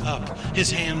reached up, his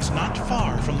hands not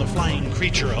far from the flying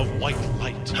creature of white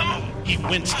light. He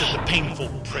winced at the painful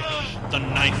prick. The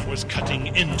knife was cutting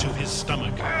into his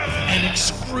stomach. An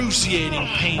excruciating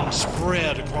pain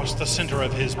spread across the center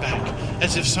of his back,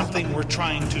 as if something were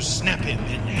trying to snap him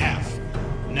in half.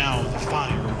 Now the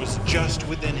fire was just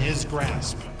within his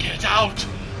grasp. Get out!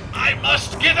 I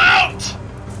must get out!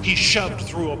 He shoved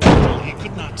through a portal he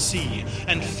could not see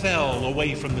and fell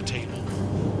away from the table.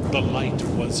 The light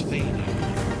was fading.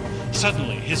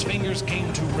 Suddenly, his fingers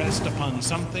came to rest upon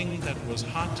something that was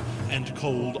hot and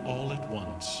cold all at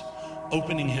once.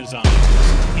 Opening his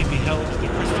eyes, he beheld the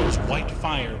crystal's white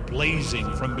fire blazing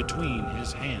from between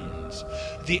his hands.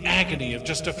 The agony of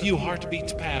just a few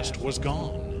heartbeats past was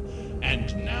gone,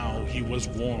 and now he was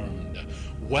warmed,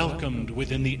 welcomed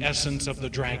within the essence of the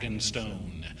dragon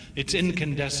stone, its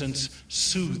incandescence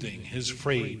soothing his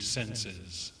frayed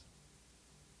senses.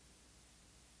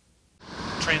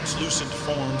 Translucent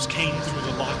forms came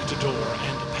through the locked door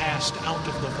and passed out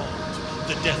of the vault,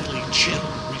 the deathly chill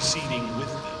receding with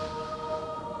them.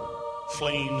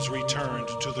 Flames returned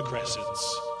to the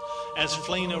cressets. As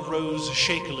Flena rose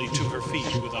shakily to her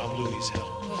feet with Ablui's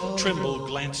help, Trimble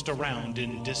glanced around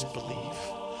in disbelief.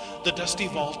 The dusty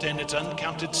vault and its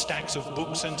uncounted stacks of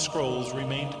books and scrolls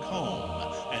remained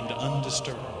calm and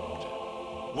undisturbed.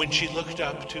 When she looked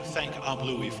up to thank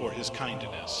Ablui for his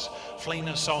kindness,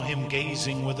 Flena saw him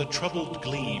gazing with a troubled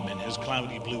gleam in his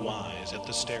cloudy blue eyes at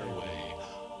the stairway,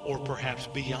 or perhaps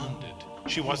beyond it.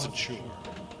 She wasn't sure.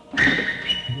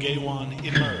 Gaywan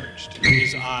emerged,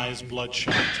 his eyes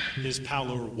bloodshot, his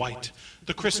pallor white,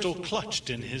 the crystal clutched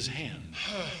in his hand.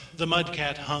 The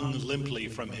mudcat hung limply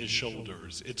from his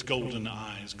shoulders, its golden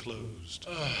eyes closed.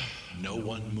 No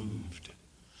one moved.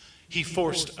 He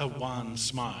forced a wan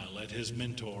smile at his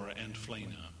mentor and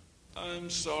Flena. I'm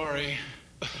sorry.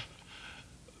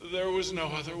 There was no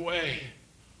other way.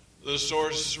 The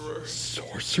sorcerer...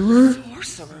 Sorcerer?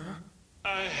 Sorcerer?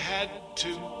 I had to...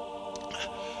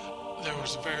 There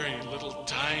was very little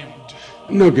time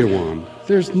to... No, Gaywan.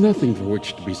 There's nothing for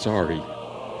which to be sorry.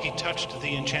 He touched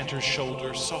the enchanter's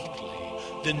shoulder softly,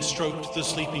 then stroked the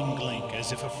sleeping Glink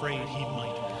as if afraid he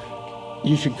might break.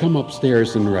 You should come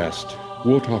upstairs and rest.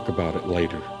 We'll talk about it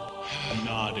later.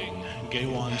 Nodding,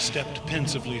 Gaywan stepped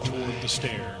pensively toward the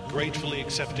stair, gratefully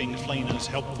accepting Flena's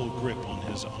helpful grip on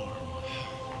his arm.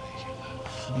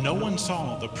 No one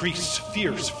saw the priest's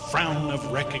fierce frown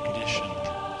of recognition.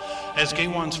 As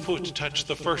Gaywan's foot touched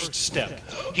the first step,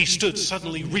 he stood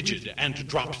suddenly rigid and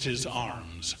dropped his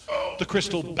arms. The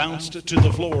crystal bounced to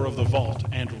the floor of the vault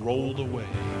and rolled away.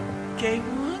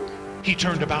 Gaywan? He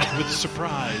turned about with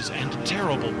surprise and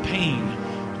terrible pain,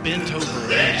 bent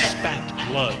over and spat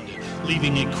blood,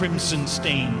 leaving a crimson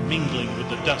stain mingling with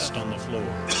the dust on the floor.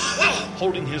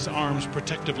 Holding his arms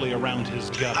protectively around his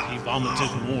gut, he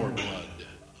vomited more blood.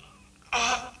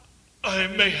 I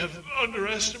may have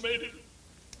underestimated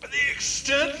the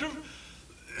extent of...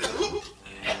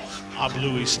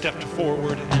 Ablui stepped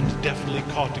forward and deftly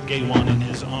caught Gaywan in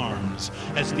his arms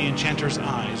as the enchanter's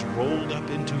eyes rolled up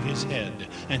into his head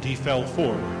and he fell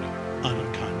forward,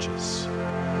 unconscious.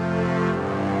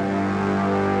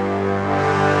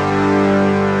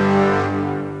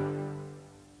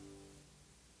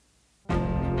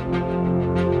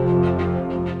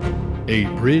 A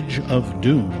Bridge of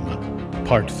Doom,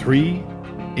 Part 3,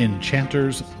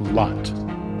 Enchanter's Lot.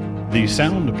 The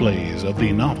sound plays of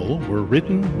the novel were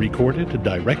written, recorded,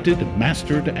 directed,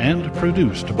 mastered, and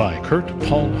produced by Kurt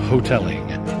Paul Hotelling.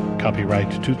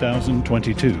 Copyright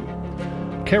 2022.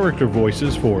 Character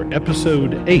voices for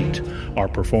Episode 8 are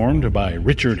performed by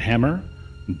Richard Hammer,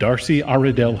 Darcy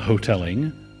Aridel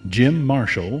Hotelling, Jim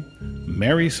Marshall,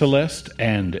 Mary Celeste,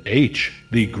 and H,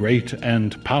 the Great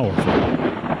and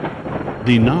Powerful.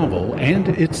 The novel and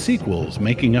its sequels,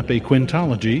 making up a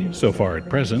quintology so far at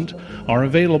present, are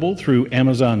available through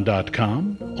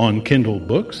Amazon.com, on Kindle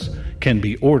Books, can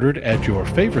be ordered at your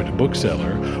favorite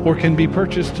bookseller, or can be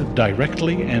purchased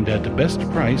directly and at best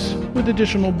price with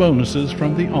additional bonuses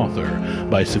from the author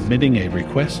by submitting a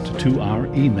request to our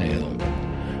email.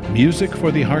 Music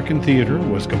for the Harkin Theater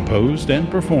was composed and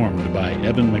performed by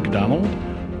Evan MacDonald,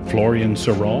 Florian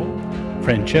Sorrell,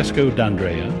 Francesco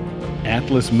D'Andrea,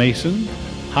 Atlas Mason,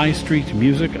 High Street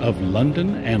Music of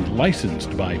London, and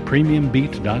licensed by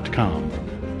PremiumBeat.com.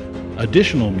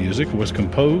 Additional music was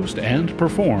composed and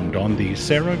performed on the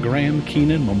Sarah Graham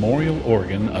Keenan Memorial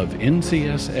Organ of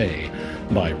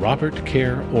NCSA by Robert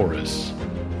Kerr Orris.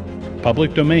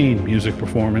 Public domain music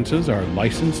performances are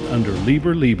licensed under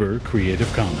Liber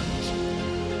Creative Commons.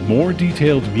 More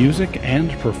detailed music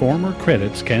and performer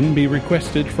credits can be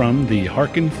requested from the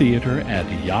Harkin Theater at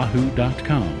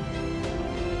yahoo.com.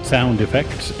 Sound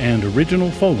effects and original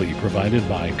Foley provided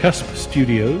by Cusp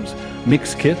Studios,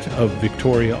 Mixkit of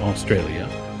Victoria, Australia,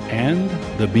 and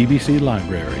the BBC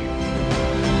Library.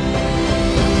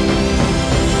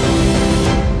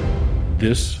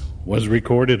 This was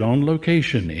recorded on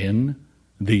location in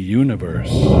the universe.